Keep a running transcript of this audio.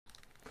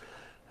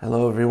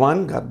Hello,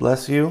 everyone. God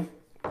bless you.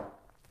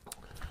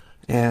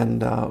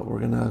 And we're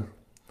going to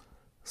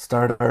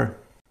start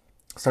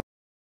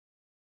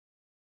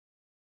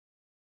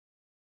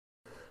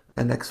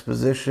an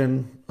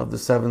exposition of the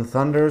seven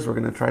thunders. We're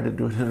going to try to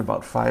do it in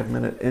about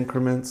 5-minute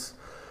increments.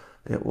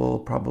 It will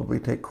probably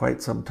take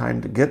quite some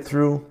time to get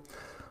through,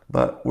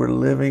 but we're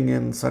living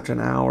in such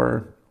an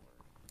hour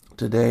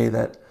today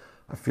that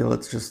I feel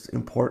it's just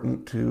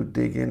important to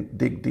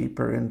dig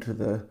deeper into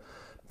the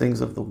things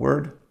of the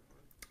Word,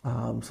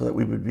 so that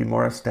we would be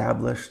more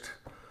established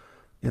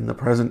in the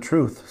present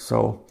truth.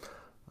 So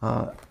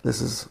this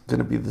is going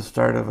to be the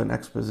start of an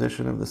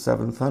exposition of the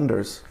seven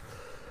thunders.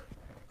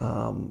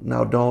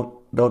 Now,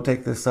 don't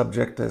take this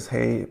subject as,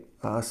 hey,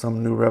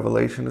 some new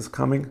revelation is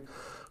coming.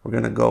 We're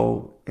going to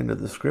go into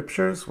the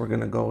scriptures. We're going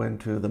to go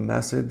into the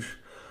message,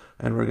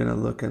 and we're going to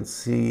look and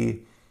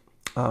see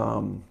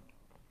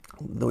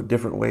the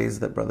different ways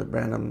that Brother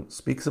Branham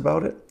speaks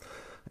about it.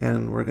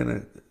 And we're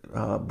going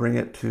to bring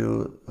it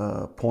to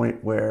a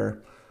point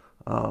where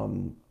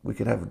we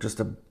could have just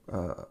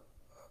a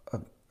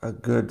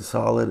good,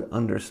 solid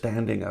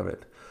understanding of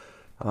it.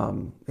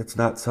 It's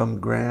not some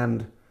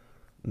grand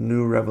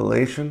new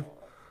revelation.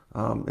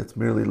 It's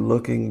merely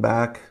looking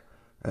back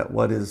at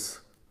what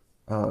is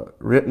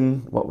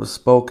written, what was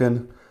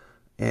spoken,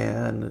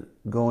 and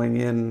going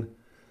in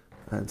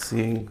and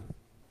seeing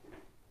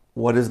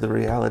what is the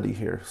reality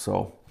here.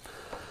 So,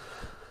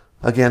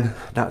 again,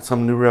 not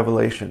some new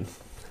revelation.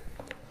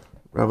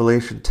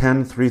 Revelation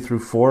 10, 3 through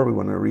 4, we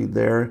want to read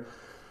there.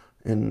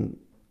 And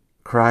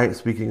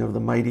speaking of the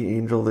mighty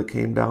angel that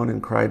came down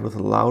and cried with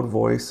a loud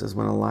voice, as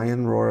when a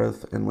lion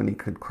roareth, and when he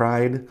had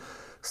cried,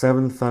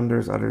 7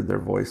 thunders uttered their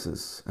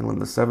voices. And when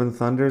the 7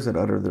 thunders had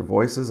uttered their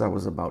voices, I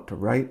was about to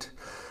write.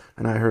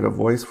 And I heard a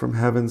voice from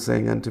heaven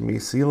saying unto me,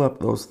 Seal up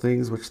those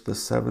things which the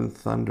 7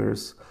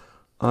 thunders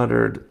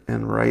uttered,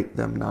 and write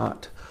them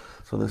not.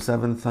 So the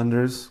 7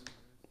 thunders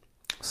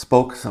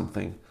spoke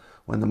something.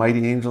 When the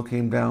mighty angel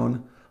came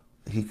down,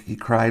 he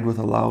cried with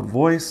a loud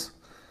voice.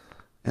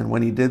 And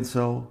when he did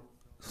so,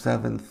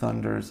 7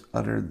 thunders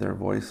uttered their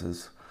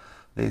voices.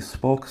 They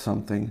spoke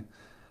something.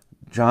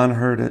 John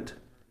heard it.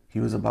 He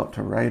was about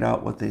to write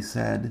out what they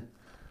said,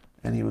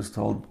 and he was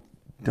told,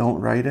 don't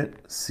write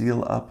it,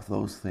 seal up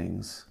those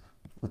things.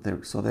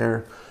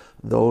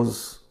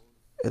 Those,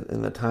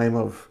 in the time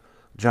of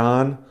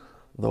John,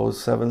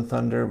 those 7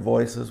 thunder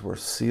voices were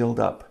sealed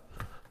up.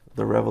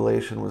 The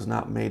revelation was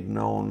not made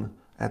known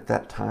at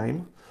that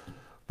time,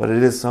 but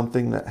it is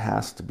something that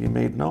has to be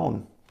made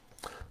known.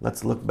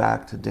 Let's look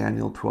back to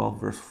Daniel 12,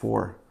 verse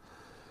 4.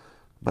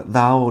 But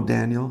thou, O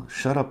Daniel,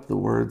 shut up the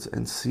words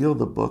and seal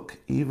the book,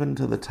 even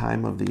to the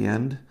time of the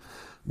end.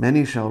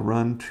 Many shall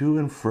run to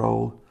and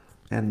fro,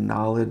 and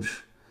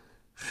knowledge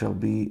shall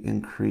be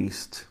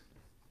increased.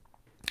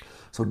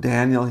 So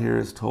Daniel here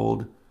is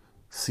told,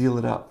 seal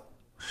it up,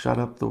 shut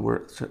up the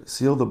words,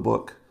 seal the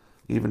book,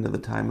 even to the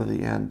time of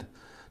the end.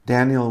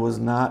 Daniel was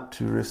not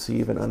to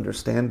receive an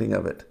understanding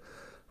of it.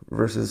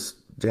 Verses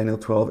Daniel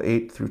 12,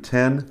 8 through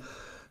 10.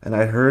 And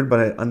I heard, but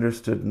I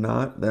understood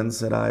not. Then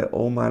said I,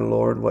 O my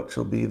Lord, what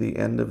shall be the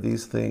end of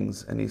these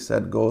things? And he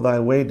said, Go thy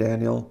way,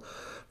 Daniel,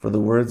 for the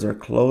words are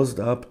closed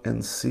up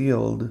and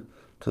sealed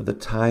to the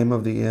time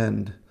of the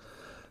end.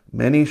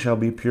 Many shall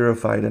be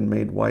purified and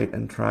made white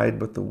and tried,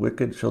 but the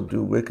wicked shall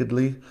do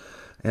wickedly,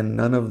 and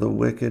none of the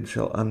wicked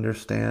shall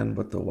understand,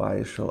 but the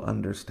wise shall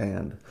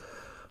understand.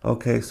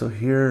 Okay, so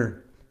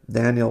here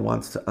Daniel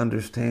wants to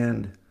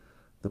understand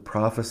the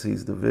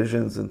prophecies, the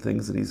visions, and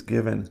things that he's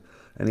given.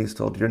 And he's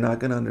told, you're not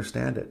going to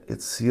understand it.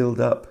 It's sealed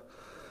up.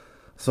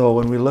 So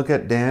when we look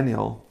at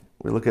Daniel,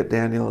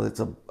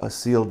 it's a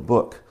sealed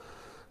book.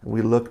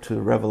 We look to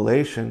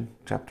Revelation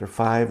chapter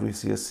 5, we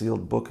see a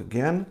sealed book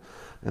again.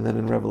 And then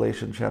in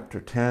Revelation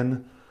chapter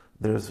 10,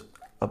 there's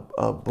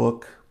a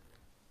book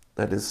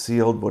that is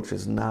sealed, which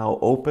is now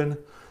open.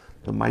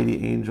 The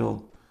mighty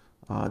angel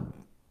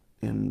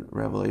in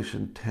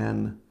Revelation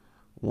 10,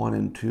 1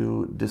 and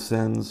 2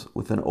 descends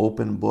with an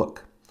open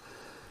book.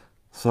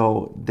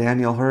 So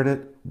Daniel heard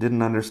it,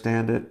 didn't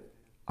understand it.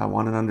 I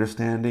want an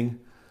understanding.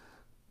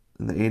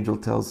 And the angel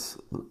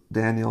tells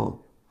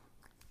Daniel,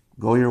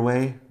 go your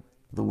way.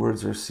 The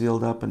words are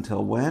sealed up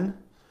until when?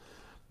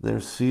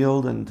 They're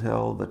sealed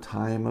until the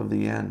time of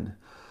the end.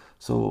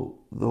 So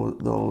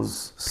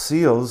those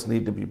seals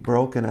need to be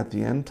broken at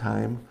the end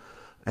time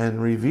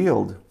and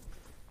revealed.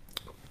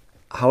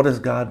 How does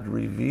God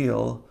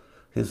reveal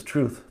his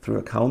truth? Through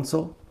a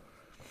council?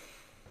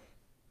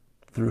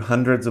 Through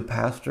hundreds of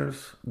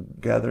pastors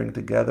gathering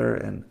together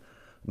and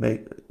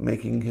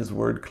making his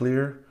word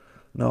clear?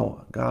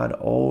 No, God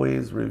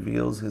always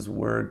reveals his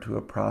word to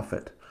a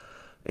prophet.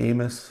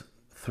 Amos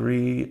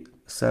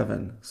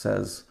 3:7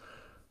 says,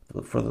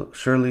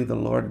 surely the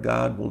Lord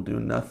God will do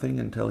nothing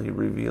until he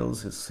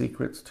reveals his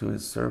secrets to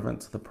his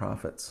servants, the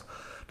prophets.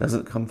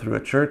 Doesn't come through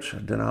a church, a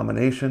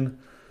denomination,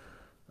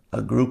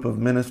 a group of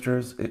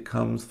ministers. It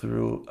comes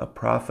through a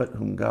prophet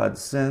whom God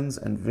sends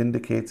and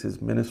vindicates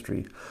his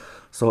ministry.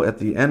 So at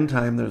the end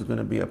time, there's going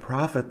to be a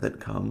prophet that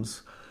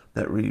comes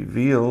that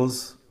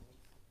reveals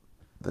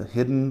the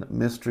hidden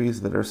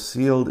mysteries that are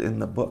sealed in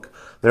the book.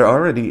 They're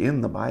already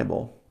in the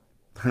Bible.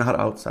 They're not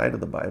outside of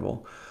the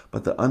Bible,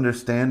 but the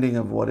understanding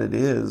of what it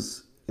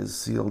is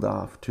sealed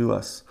off to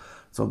us.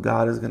 So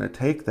God is going to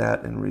take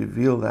that and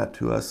reveal that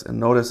to us. And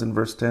notice in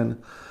verse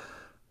 10,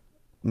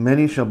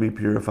 many shall be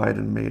purified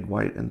and made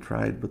white and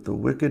tried, but the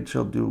wicked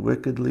shall do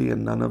wickedly,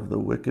 and none of the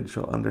wicked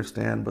shall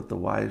understand, but the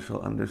wise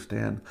shall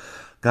understand.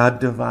 God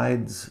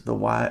divides the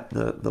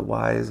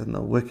wise and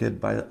the wicked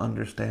by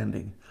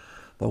understanding.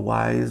 The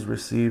wise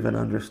receive an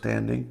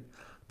understanding.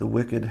 The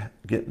wicked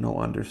get no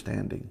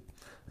understanding.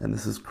 And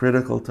this is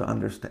critical to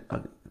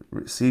understand.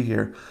 See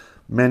here,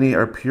 many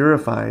are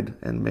purified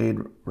and made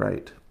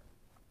right.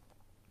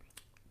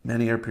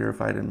 Many are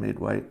purified and made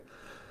white.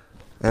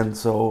 And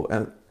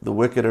the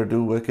wicked are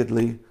do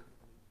wickedly.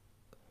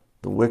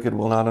 The wicked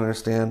will not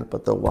understand,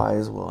 but the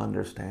wise will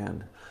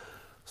understand.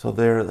 So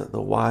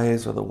the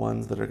wise are the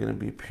ones that are going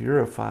to be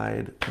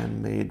purified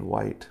and made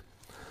white.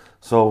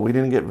 So we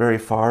didn't get very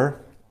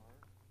far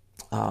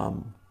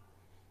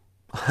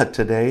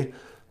today.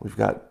 We've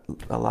got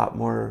a lot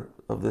more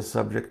of this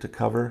subject to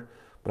cover,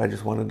 but I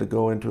just wanted to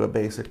go into a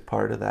basic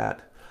part of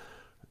that.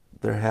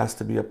 There has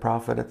to be a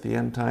prophet at the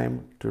end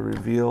time to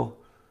reveal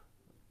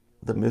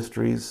the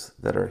mysteries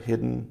that are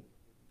hidden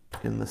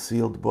in the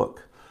sealed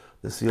book.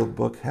 The sealed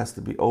book has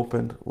to be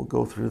opened. We'll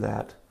go through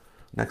that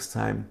next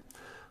time.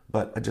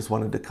 But I just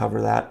wanted to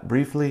cover that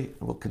briefly.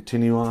 We'll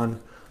continue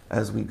on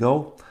as we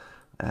go.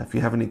 If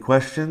you have any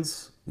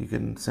questions, you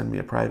can send me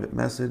a private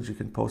message. You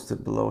can post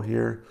it below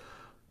here.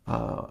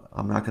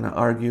 I'm not going to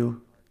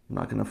argue. I'm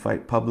not going to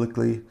fight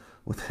publicly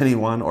with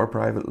anyone or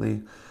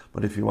privately.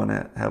 But if you want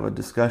to have a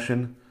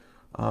discussion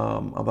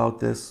about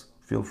this,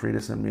 feel free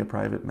to send me a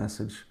private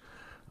message.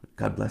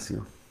 God bless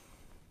you.